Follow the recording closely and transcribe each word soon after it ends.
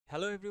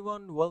Hello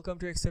everyone, welcome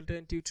to Excel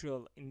 10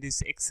 tutorial. In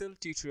this Excel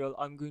tutorial,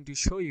 I'm going to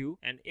show you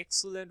an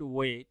excellent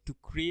way to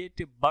create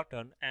a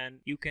button and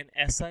you can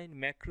assign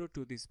macro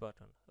to this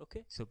button.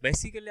 Okay, so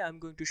basically I'm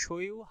going to show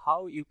you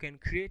how you can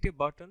create a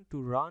button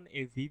to run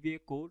a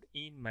VBA code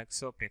in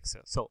Microsoft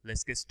Excel. So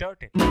let's get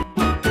started.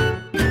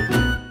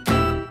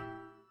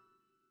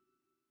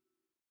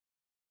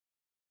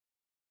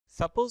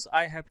 Suppose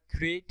I have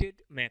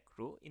created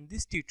macro. In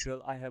this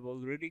tutorial, I have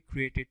already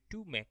created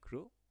two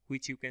macro,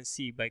 which you can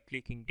see by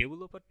clicking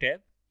developer tab.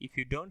 If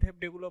you don't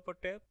have developer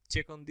tab,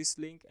 check on this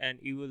link and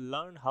you will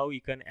learn how you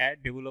can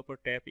add developer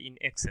tab in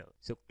Excel.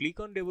 So click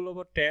on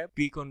developer tab,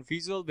 click on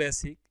Visual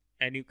Basic,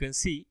 and you can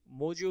see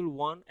module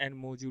 1 and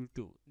module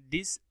 2.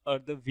 These are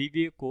the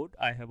VBA code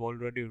I have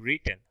already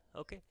written.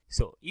 Okay,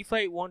 so if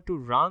I want to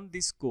run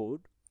this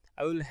code,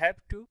 I will have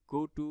to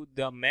go to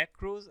the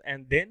macros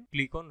and then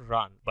click on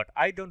run. But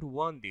I don't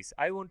want this.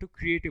 I want to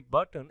create a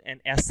button and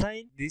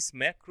assign this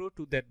macro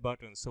to that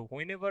button. So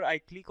whenever I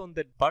click on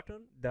that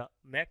button, the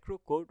macro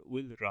code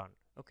will run.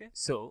 Okay,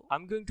 so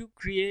I'm going to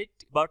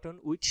create button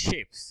with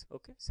shapes.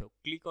 Okay, so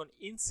click on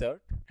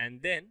insert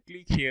and then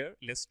click here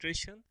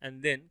illustration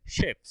and then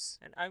shapes,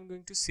 and I'm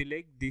going to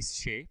select this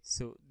shape.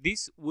 So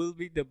this will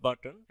be the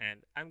button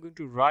and I'm going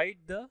to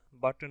write the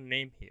button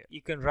name here.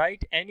 You can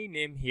write any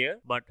name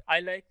here, but I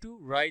like to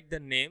write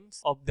the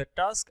names of the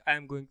task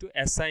I'm going to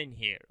assign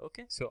here.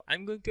 Okay, so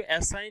I'm going to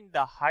assign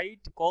the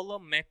height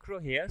column macro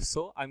here,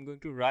 so I'm going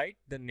to write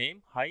the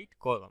name height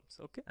columns.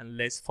 Okay, and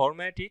let's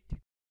format it.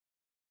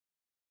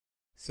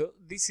 So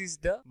this is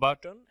the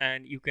button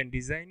and you can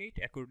design it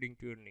according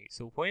to your needs.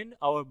 So when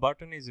our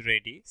button is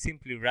ready,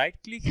 simply right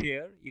click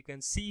here. You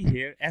can see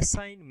here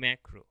assign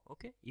macro.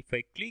 Okay, if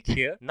I click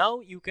here, now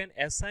you can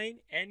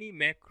assign any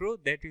macro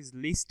that is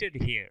listed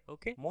here.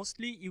 Okay,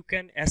 mostly you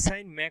can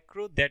assign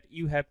macro that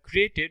you have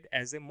created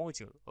as a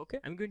module. Okay,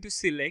 I'm going to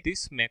select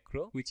this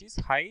macro, which is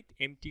height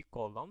empty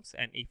columns,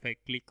 and if I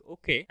click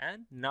OK,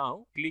 and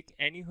now click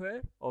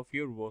anywhere of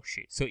your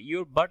worksheet. So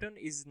your button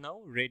is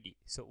now ready.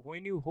 So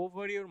when you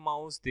hover your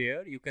mouse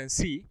there, you can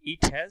see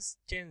it has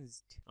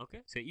changed.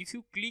 Okay, so if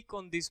you click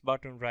on this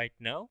button right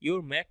now,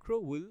 your macro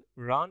will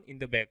run in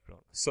the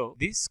background. So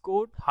this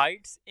code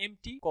hides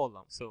empty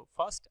column. So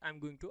first I'm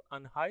going to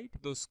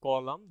unhide those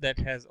column that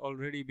has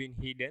already been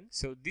hidden.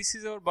 So this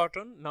is our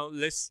button. Now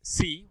let's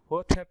see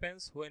what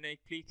happens when I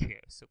click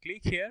here. So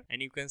click here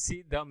and you can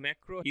see the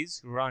macro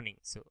is running.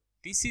 So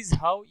this is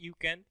how you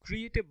can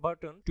create a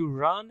button to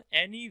run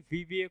any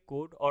VBA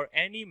code or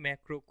any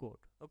macro code.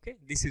 Okay,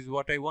 this is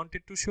what I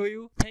wanted to show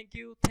you. Thank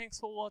you. Thanks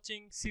for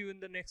watching. See you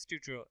in the next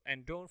tutorial.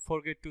 And don't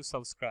forget to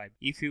subscribe.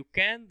 If you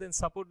can, then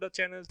support the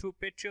channel through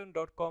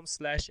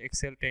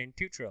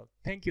patreon.com/excel10tutorial.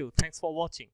 Thank you. Thanks for watching.